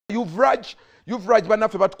You've Raj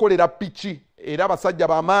banaffe batukolera pichi era abasajja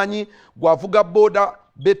b'amaanyi gwavuga boda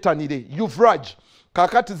betanire You've Raj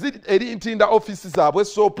kakati ziri eri ntinda office zaabwe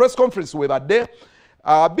so press conference webadde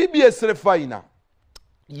BBS refaina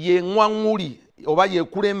ye ngwanguli oba ye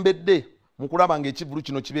kulembedde mukulaba ng'ekivulu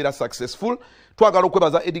kino kibeera successful twagala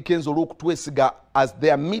okwebaza Eddy Kenzo olw'okutwesiga as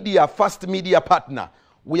their first media partner.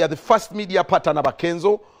 We are the first media partner ba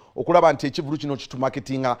Kenzo okulaba nti ekivulu kino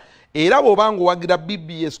kitumarketinga era bw'obanga owagira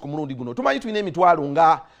BBS ku mulundi guno tumanyi tulina emitwalo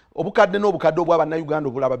nga obukadde n'obukadde obw'abannayuganda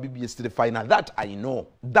obulaba BBS to the final. That I know.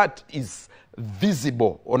 That is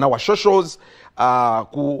visible on our socials.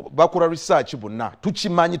 Bakura research bonna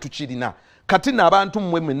tukimanyi tukirina kati n'abantu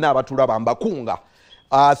mmwe mwenna abatulaba mbakunga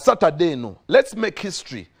Saturday no let's make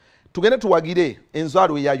history tugende tuwagire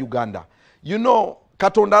enzalo ya Uganda. You know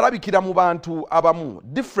Katonda alabikira mu bantu abamu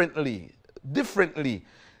differently.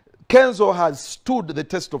 Kenzo has stood the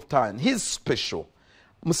test of time. He's special.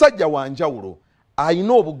 Musajja wa njawulo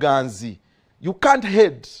ayina obuganzi. You can't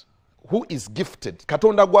hate who is gifted.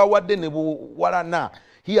 Katonda gwawadde ne buwalana.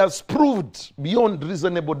 He has proved beyond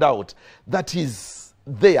reasonable doubt that he's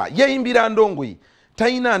there. Yeyimbira ndongwi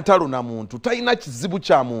taina ntalo na muntu, taina kizibu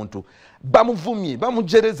kya muntu. Bamuvumye,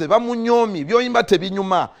 bamujereze, bamunyomi, byoyimba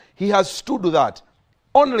tebinyuma. He has stood that.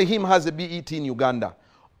 Only him has a BET in Uganda.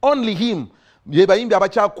 Only him. Yebayimbi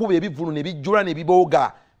abakyakuba ebivulu ne bijjula ne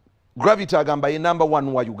biboga. Gravity agamba ye number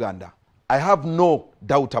 1 wa Uganda. I have no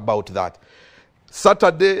doubt about that.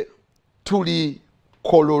 Saturday tuli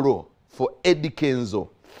Kololo for Eddy Kenzo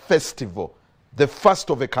Festival, the first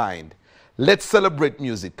of a kind. Let's celebrate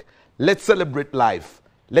music. Let's celebrate life.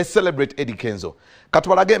 Let's celebrate Eddy Kenzo.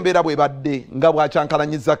 Katwalage embeera bwebadde nga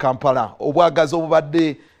bw'acankalanyizza Kampala obwagazi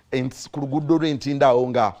obubadde ku luguudo lw'entindawo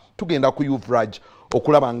nga tugenda ku Youth Raj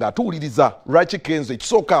okulaba nga tuwuliriza lwaki Kenzo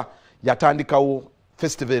ekisooka yatandikawo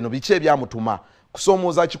festival eno biki ebyamutuma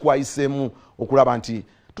kusoomooza kikwayiseemu okulaba nti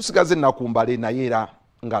tusigaze ennaku mbale naye era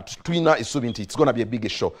nga tulina essuubi nti it's gonna be a big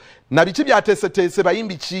show. Na biki byateeseteese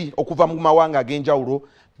bayimbi ki okuva mu mawanga ag'enjawulo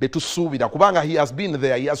betusuubira kubanga he has been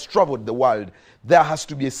there, he has traveled the world. There has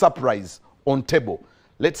to be a surprise on table.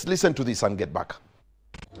 Let's listen to this and get back.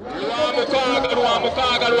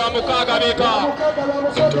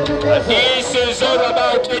 This is all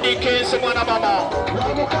about Eddy Kenzo, mwana mama.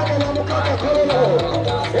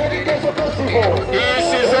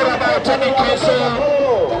 This is all about Eddy Kenzo.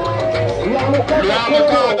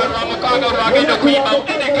 Lwamukaga lwagenda kuyimba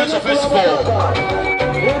Eddy Kenzo Festival.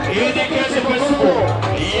 Eddy Kenzo Festival.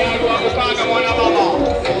 Ya lwamukaga mwana mama.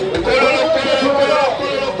 Kololo.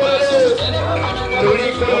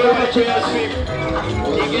 Tuli Kololo macho ya swim.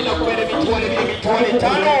 Igenda kubera emitwalo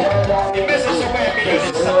 5. Emmesa esooka ya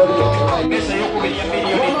milioni 7. Emmesa ey'okubiri ya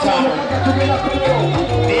milioni 5.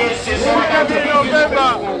 This is all about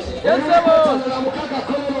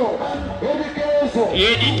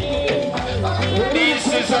Eddy. This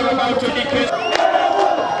is all about Eddy Kenzo.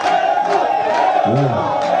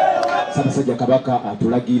 Ssaabasajja Kabaka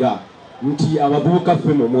atulagira nti abavubuka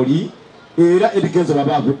ffe muli era Eddy Kenzo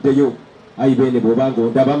baba avuddeyo ayi bene bw'obanga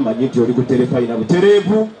ondaba mmanyi nti oli ku terefayina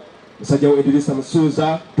butereevu musajja wo Edrisa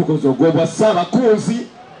Musuuza tukoze ogwobwa Ssaabakunzi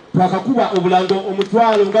twakakuba obulando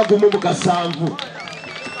omutwalo nga gumu mu kasanvu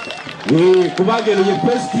kubanga eno ye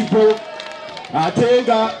festival ate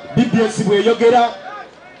nga BBS bweyogera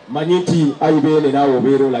manyi nti ayi bene naawe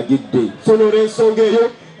obeera olagidde so n'olw'ensonga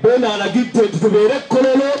eyo bena alagidde nti tubeere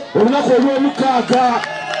Kololo olunaku olw'omukaaga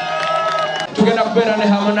tugenda kubeera ne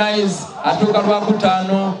Harmonize atuuka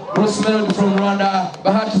Lwakutaano, Bruce Melody from Rwanda,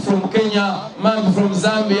 Bahati from Kenya, Mambi from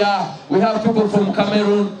Zambia. We have people from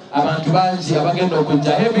Cameroon, abantu bangi abagenda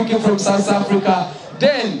okujja, Heavy King from South Africa.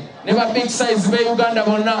 Then never big size be Uganda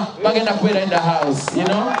bonna bagenda kubeera in the house, you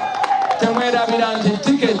know. Temwerabira nti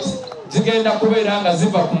ticket zigenda kubeera nga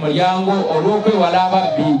ziva ku mulyango olw'okwewala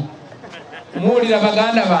ababbi. Muwulira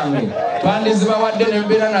baganda bange twandizibawadde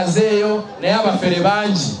n'embeera nazeeyo naye abafere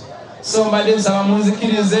bangi. So mbadde nsaba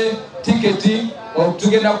munzikirize tiketi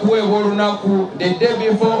tugenda kuweebwa olunaku the day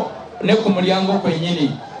before ne ku mulyango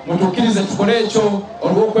kwennyini. Mutukkirize tukole ekyo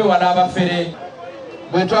olw'okwewala abafere.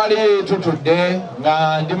 Bwe twali tutudde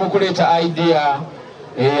nga ndi mu kuleeta idea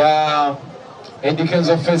eya Eddy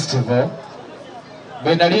Kenzo Festival,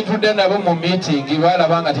 bwe nali ntudde nabo mu meeting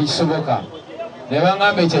baalaba nga tekisoboka. Ne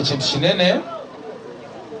baŋŋamba ekyo kintu kinene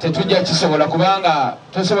tetujja kisobola kubanga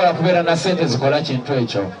tosobola kubeera na ssente zikola kintu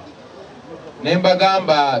ekyo. Ne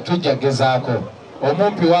mbagamba tujja gezaako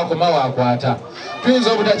omumpi waakoma waakwata.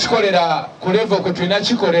 Tuyinza obutakikolera ku level kwe tulina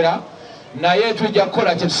kikolera naye tujja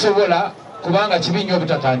kukola kye tusobola kubanga kibi nnyo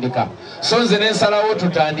obutatandika. So nze ne nsalawo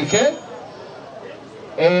tutandike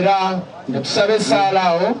era ne tusaba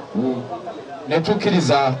essaalaawo ne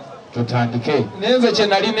tukkiriza tutandike. Nenze kye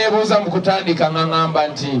nali neebuuza mu kutandika nga ngamba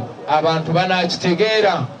nti abantu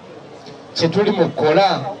banakitegeera kye tuli mu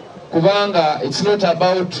kukola, kubanga it's not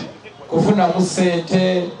about kufunamu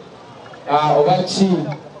ssente oba ki,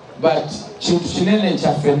 but kintu kinene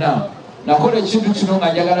kyaffena. Nakola ekintu kino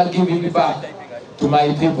nga njagala giving back to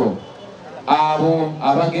my people, abo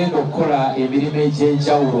abagenda okukola emirimu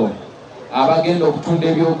egy'enjawulo, abagenda okutunda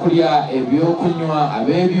ebyokulya, ebyokunywa,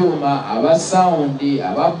 ab'ebyuma, aba sawundi,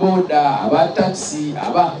 aba boda, aba taxi,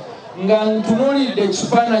 nga ntunuulidde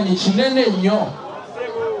ekifaananyi kinene nnyo.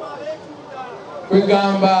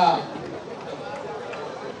 Kwegamba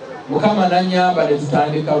Mukama nanyamba ne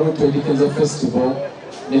tutandika Road Eddy Kenzo Festival,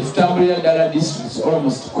 ne tutambulira ddala districts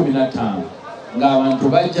almost 15 ng'abantu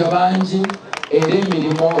bajja bangi era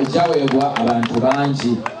emirimu egyaweebwa abantu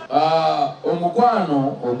bangi.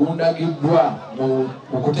 Omukwano ogundagiddwa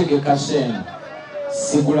mu kutegeka sena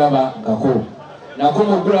sigulaba ngako. Nako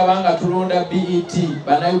mugulaba nga tulonda BET,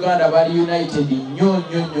 Bannayuganda bali united nnyo.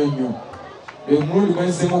 Emulundi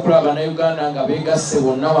gwensinga okulaba Bannayuganda nga beegasse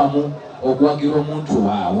bonna wamu okuwagira omuntu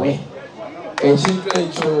waabwe. Ekintu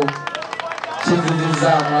ekyo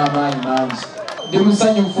kinzizizaamu amaanyi mangi. Ndi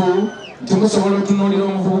musanyufu nti musobola otunuulira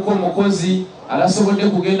omuvubuka omukozi alasobodde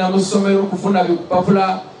kugenda mu ssomero okufuna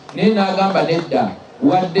bipapula, naye n'agamba nedda,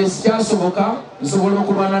 wadde sikyasoboka nsobola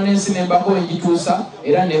okulwana n'ensi n'embako engituusa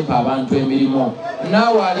era neepa abantu emirimu.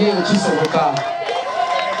 Naawe ali eyo kisoboka.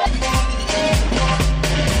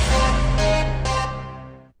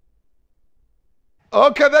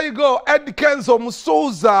 Okay, there you go. Eddy Kenzo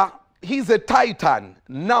Musuza, he's a titan,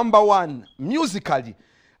 #1 musically.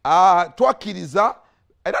 Twakiriza,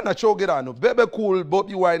 I don't know, Bebe Cool,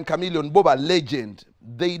 Bobby Wine, Chameleon, Boba legend.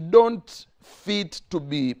 They don't fit to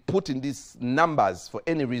be put in these numbers for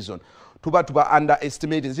any reason. Tuba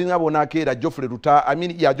underestimated. Zinabona kera Geoffrey Rutaya,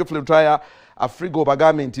 Geoffrey Rutaya, Afrigo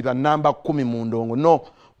Bagamenti, the number 10 mundongo. No,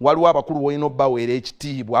 waliwo abakulu woino bawere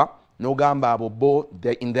ekitiibwa, no gamba abo bo,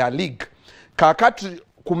 they're in their league. Kakati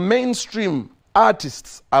ku mainstream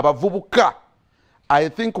artists abavubuka, I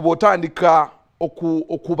think botandika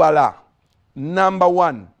okubala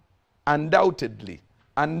 #1 undoubtedly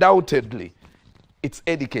it's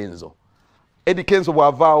Eddy Kenzo. Eddy Kenzo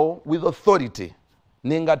bwavaawo with authority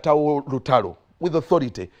nengatawo Lutalo with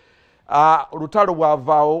authority. Lutalo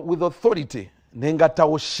bwavaawo with authority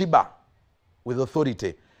nengatawo Shiba with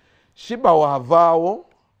authority. Shiba wavaawo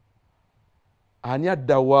ani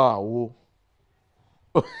addawaawo.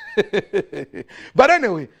 But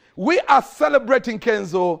anyway, we are celebrating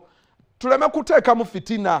Kenzo. Tuleme kuteekamu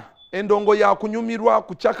fitina endongo ya kunyumirwa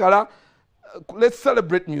kuchakala. Let's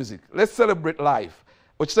celebrate music. Let's celebrate life.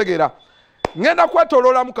 Okitegeera ngenda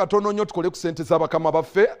kwetoloola mu katono nnyo tukole ku ssente z'abakama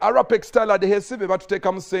baffe. Arapex Style adhesi be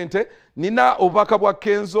batuteekamu ssente. Nina obubaka bwa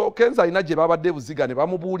Kenzo. Kenzo alina gye babadde buziga ne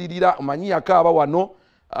bamubuulirira omanyi yakaaba wano.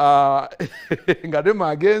 Nga dema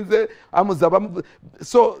agenze amuza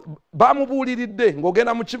so bamubuuliridde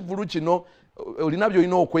ng'ogenda mu kivulu kino olina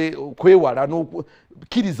by'olina okwewala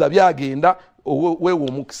n'okkiriza byagenda weewa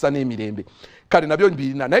omukisa n'emirembe. Kale nabyo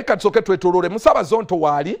mbirina naye katusooke twetoloole musaabaze onto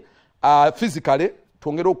waali physically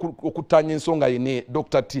twongere okuttaanya ensonga yene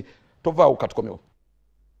Dr. T tovaawo katukomewo.